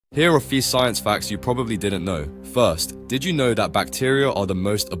Here are a few science facts you probably didn't know. First, did you know that bacteria are the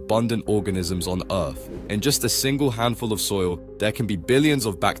most abundant organisms on Earth? In just a single handful of soil, there can be billions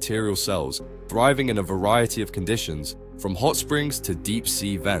of bacterial cells, thriving in a variety of conditions, from hot springs to deep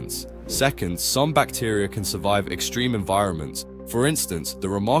sea vents. Second, some bacteria can survive extreme environments. For instance, the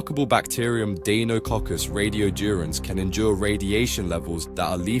remarkable bacterium Deinococcus radiodurans can endure radiation levels that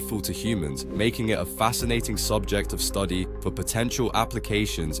are lethal to humans, making it a fascinating subject of study for potential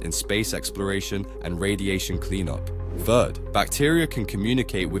applications in space exploration and radiation cleanup. Third, bacteria can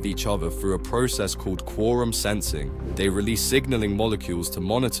communicate with each other through a process called quorum sensing. They release signaling molecules to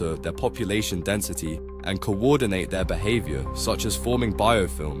monitor their population density and coordinate their behavior, such as forming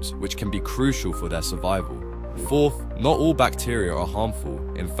biofilms, which can be crucial for their survival. Fourth, not all bacteria are harmful.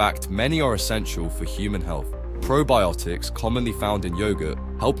 In fact, many are essential for human health. Probiotics, commonly found in yogurt,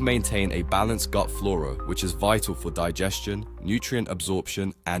 help maintain a balanced gut flora, which is vital for digestion, nutrient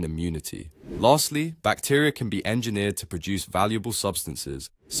absorption, and immunity. Lastly, bacteria can be engineered to produce valuable substances.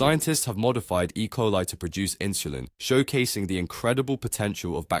 Scientists have modified E. coli to produce insulin, showcasing the incredible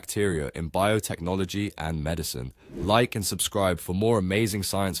potential of bacteria in biotechnology and medicine. Like and subscribe for more amazing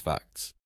science facts.